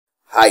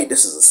Hi,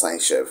 this is the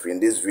Science Chef. In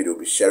this video, I'll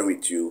be sharing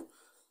with you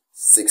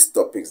 6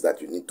 topics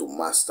that you need to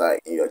master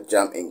in your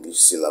JAMB English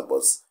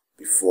syllabus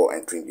before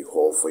entering the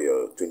hall for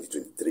your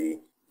 2023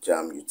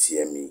 JAMB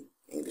UTME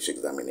English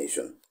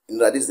examination. You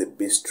know that this is a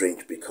bit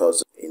strange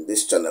because in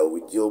this channel,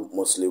 we deal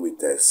mostly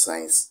with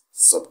science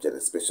subject,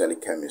 especially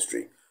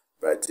chemistry.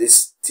 But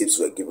these tips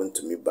were given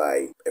to me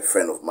by a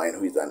friend of mine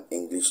who is an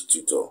English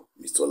tutor,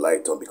 Mr.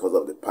 Lighton, because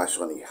of the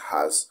passion he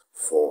has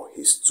for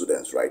his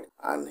students, right?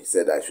 And he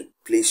said I should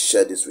please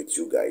share this with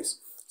you guys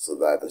so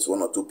that there's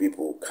 1 or 2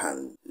 people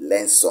can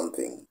learn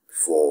something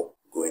before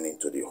going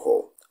into the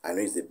hall. I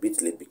know it's a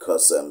bit late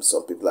because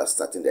some people are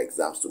starting their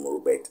exams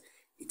tomorrow, but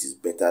it is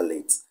better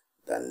late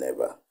than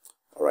never.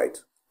 All right,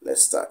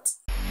 let's start.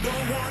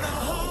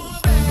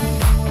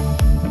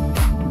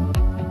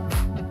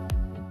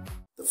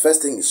 The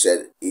first thing he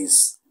said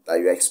is that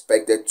you're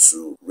expected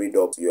to read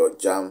up your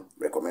JAMB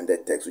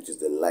recommended text, which is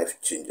the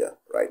life changer,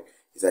 right?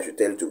 I should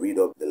tell you to read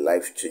up the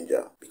life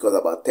changer because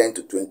about 10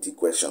 to 20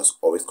 questions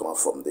always come out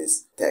from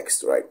this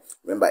text, right?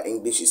 Remember,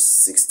 English is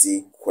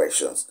 60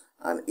 questions,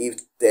 and if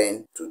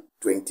 10 to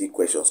 20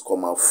 questions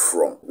come out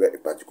from a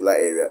particular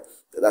area,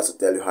 that's to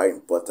tell you how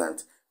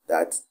important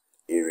that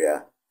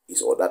area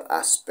is or that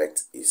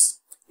aspect is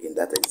in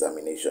that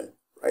examination,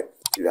 right?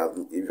 If you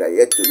are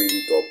yet to read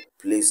it up,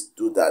 please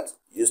do that.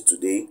 Use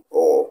today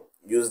or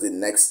use the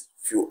next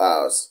few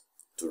hours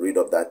to read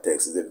up that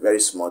text. It's a very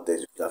small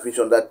text. You can finish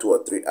under 2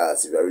 or 3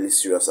 hours if you are really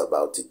serious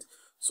about it.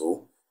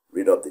 So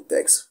read up the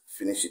text,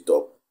 finish it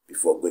up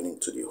before going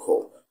into the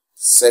hall.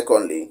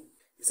 Secondly,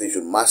 he says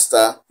you should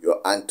master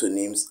your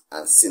antonyms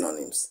and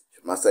synonyms. You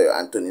should master your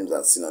antonyms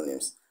and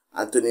synonyms.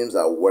 Antonyms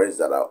are words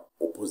that are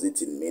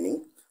opposite in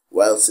meaning,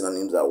 while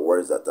synonyms are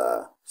words that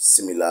are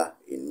similar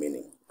in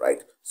meaning,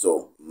 right?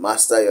 So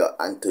master your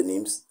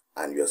antonyms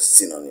and your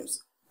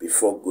synonyms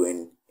before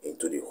going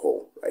into the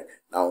hall, right?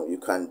 Now, you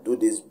can do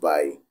this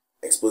by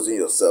exposing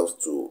yourself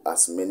to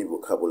as many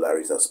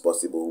vocabularies as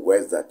possible,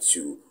 words that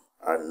you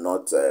are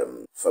not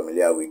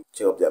familiar with.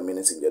 Check up their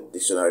meanings in your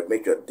dictionary.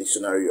 Make your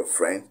dictionary your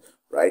friend,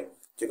 right?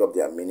 Check up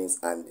their meanings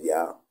and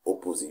their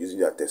opposite using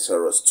their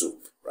thesaurus too,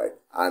 right?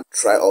 And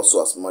try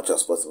also as much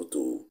as possible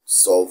to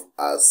solve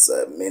as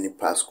many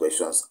past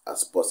questions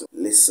as possible.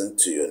 Listen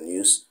to your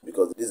news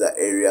because these are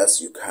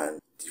areas you can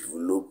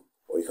develop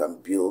or you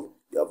can build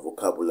your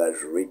vocabulary.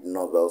 Read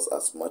novels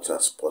as much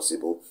as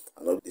possible.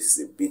 I know this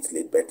is a bit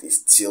late, but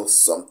it's still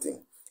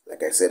something.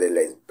 Like I said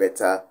earlier, it's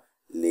better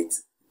late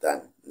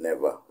than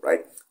never,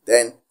 right?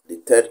 Then the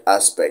third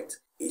aspect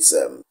is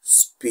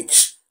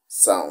speech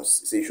sounds.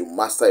 He says you should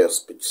master your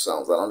speech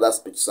sounds. And under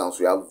speech sounds,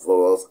 we have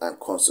vowels and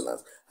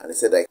consonants. And he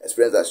said that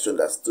experience has shown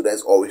that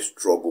students always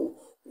struggle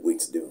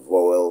with the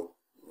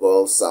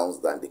vowel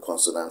sounds than the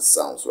consonant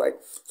sounds, right?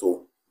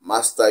 So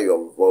master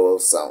your vowel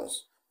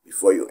sounds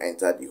before you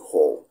enter the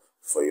hall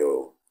for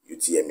your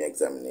UTME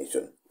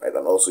examination, right?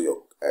 And also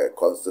your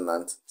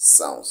consonant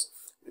sounds,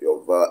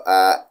 your vowel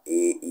A,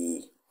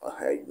 E,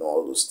 you know,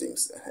 all those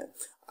things,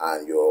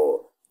 and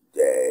your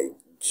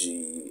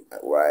G,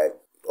 right?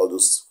 All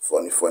those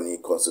funny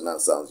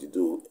consonant sounds you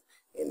do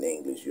in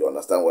English. You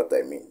understand what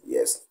I mean?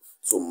 Yes.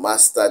 So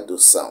master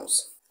those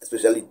sounds,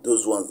 especially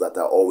those ones that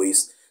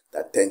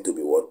tend to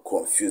be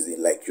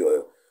confusing, like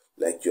your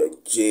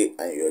J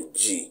and your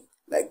G,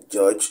 like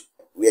George,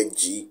 where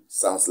G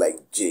sounds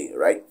like J,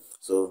 right?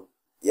 So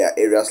yeah,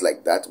 areas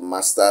like that,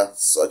 master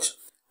such,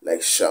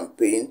 like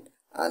champagne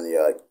and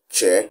your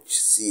chair,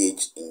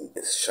 CH in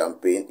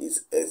champagne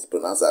is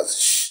pronounced as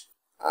sh,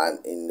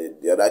 and in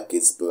the other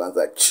case pronounced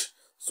as ch.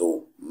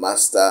 So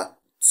master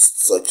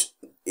such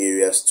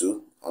areas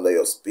too under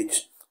your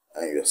speech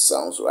and your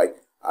sounds, right?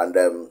 And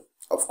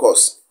of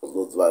course,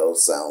 those vowel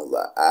sounds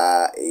like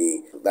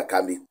A, that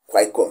can be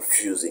quite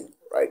confusing,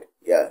 right?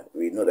 Yeah,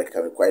 we know that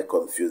can be quite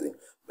confusing,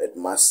 but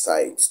master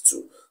it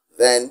too.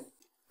 Then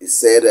he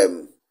said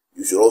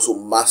you should also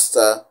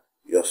master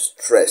your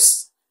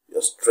stress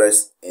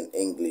in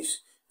English,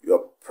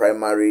 your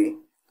primary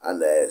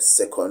and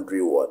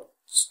secondary word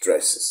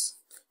stresses.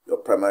 Your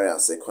primary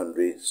and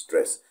secondary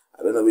stress.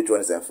 I don't know which one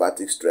is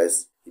emphatic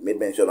stress. He made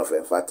mention of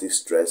emphatic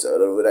stress. I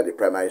don't know whether the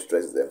primary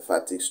stress is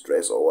emphatic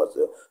stress or what,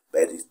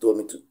 but he told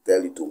me to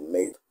tell you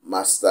to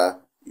master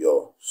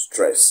your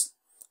stress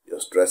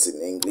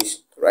in English,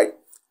 right?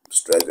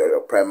 Stress,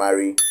 your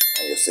primary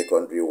and your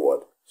secondary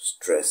word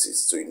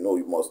stresses. So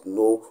you must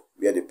know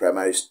where the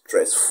primary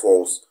stress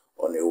falls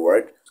on a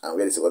word and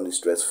where the secondary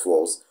stress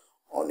falls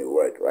on a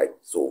word, right?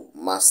 So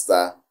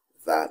master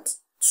that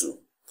too.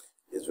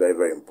 It's very,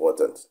 very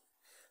important.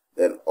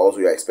 Then also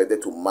you are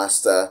expected to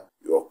master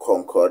your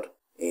Concord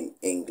in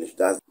English.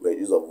 That's the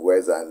use of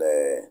words and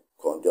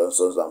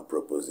conjunctions and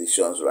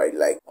prepositions, right?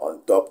 Like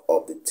on top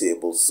of the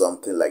table,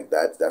 something like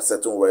that. There are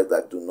certain words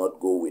that do not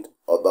go with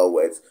other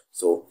words.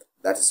 So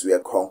that is where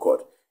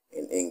Concord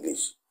in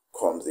English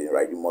comes in,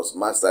 right? You must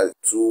master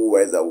 2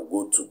 words that will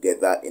go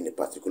together in a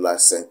particular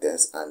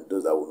sentence and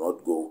those that will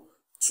not go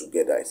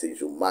together. I say you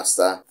should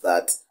master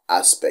that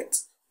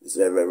aspect. It's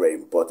very, very, very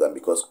important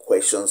because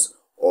questions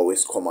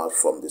always come out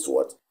from this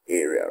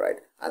area, right?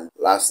 And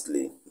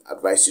lastly,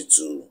 advise you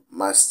to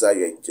master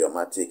your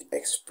idiomatic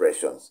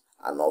expressions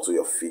and also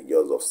your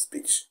figures of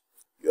speech.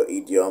 Your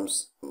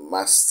idioms,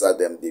 master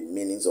them, the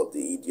meanings of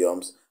the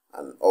idioms,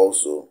 and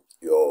also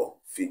your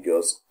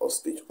figures of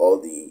speech,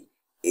 all the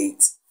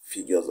 8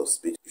 figures of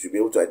speech. You should be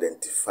able to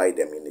identify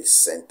them in a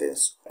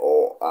sentence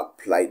or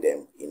apply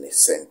them in a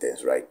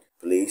sentence, right?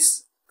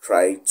 Please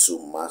try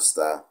to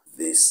master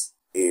these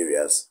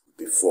areas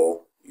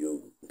before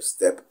you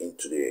step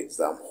into the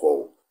exam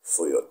hall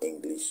for your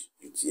English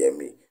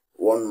UTME.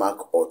 1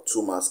 mark or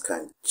 2 marks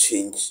can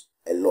change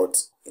a lot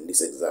in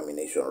this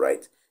examination,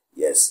 right?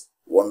 Yes,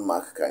 1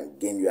 mark can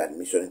gain you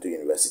admission into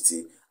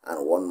university,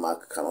 and 1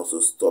 mark can also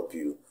stop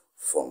you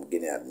from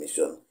gaining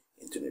admission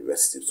into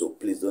university. So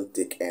please don't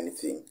take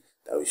anything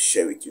that we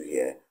share with you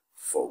here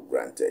for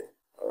granted.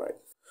 All right.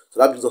 So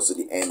that brings us to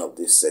the end of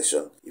this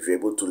session. If you're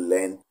able to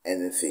learn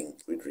anything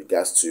with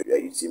regards to your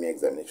UTME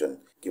examination,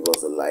 give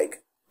us a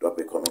like, drop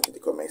a comment in the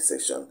comment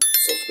section,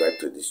 subscribe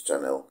to this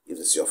channel if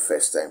this is your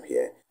first time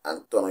here,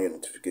 and turn on your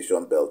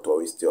notification bell to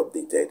always stay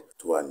updated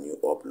to our new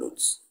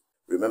uploads.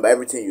 Remember,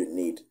 everything you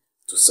need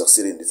to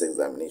succeed in this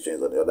examination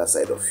is on the other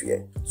side of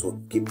fear.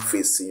 So keep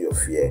facing your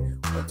fear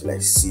until I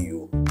see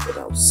you, then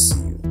I'll see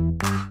you.